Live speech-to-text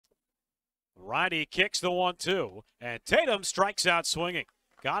Righty kicks the 1-2, and Tatum strikes out swinging.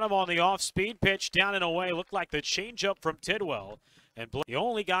 Got him on the off-speed pitch, down and away. Looked like the changeup from Tidwell. And the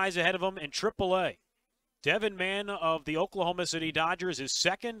only guys ahead of him in AAA. Devin Mann of the Oklahoma City Dodgers is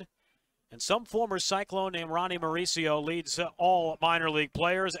second. And some former Cyclone named Ronnie Mauricio leads all minor league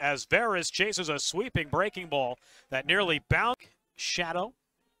players as Veras chases a sweeping breaking ball that nearly bounced. Shadow.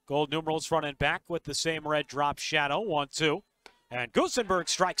 Gold numerals front and back with the same red drop shadow. 1-2. And Goosenberg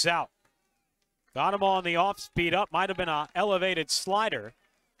strikes out. Got him on the off-speed up. Might have been an elevated slider.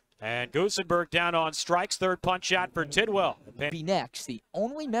 And Goosenberg down on strikes. Third punch out for Tidwell. Be next, the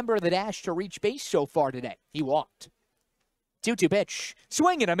only member of the Dash to reach base so far today. He walked. 2-2 pitch.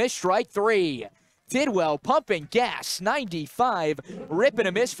 Swing and a miss, strike three. Tidwell pumping gas. 95. Rip and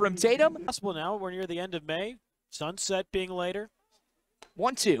a miss from Tatum. Possible now. We're near the end of May. Sunset being later.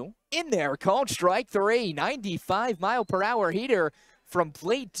 1-2. In there. Called strike three. 95-mile-per-hour heater from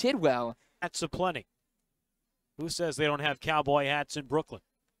Blade Tidwell. That's a plenty. Who says they don't have cowboy hats in Brooklyn?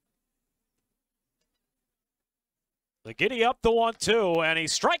 The giddy up the 1-2, and he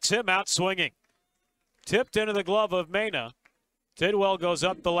strikes him out swinging. Tipped into the glove of Mena. Tidwell goes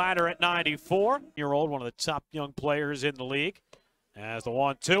up the ladder at 94-year-old, one of the top young players in the league. As the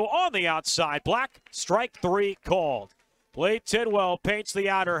 1-2 on the outside, Black, strike three called. Blade Tidwell paints the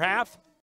outer half.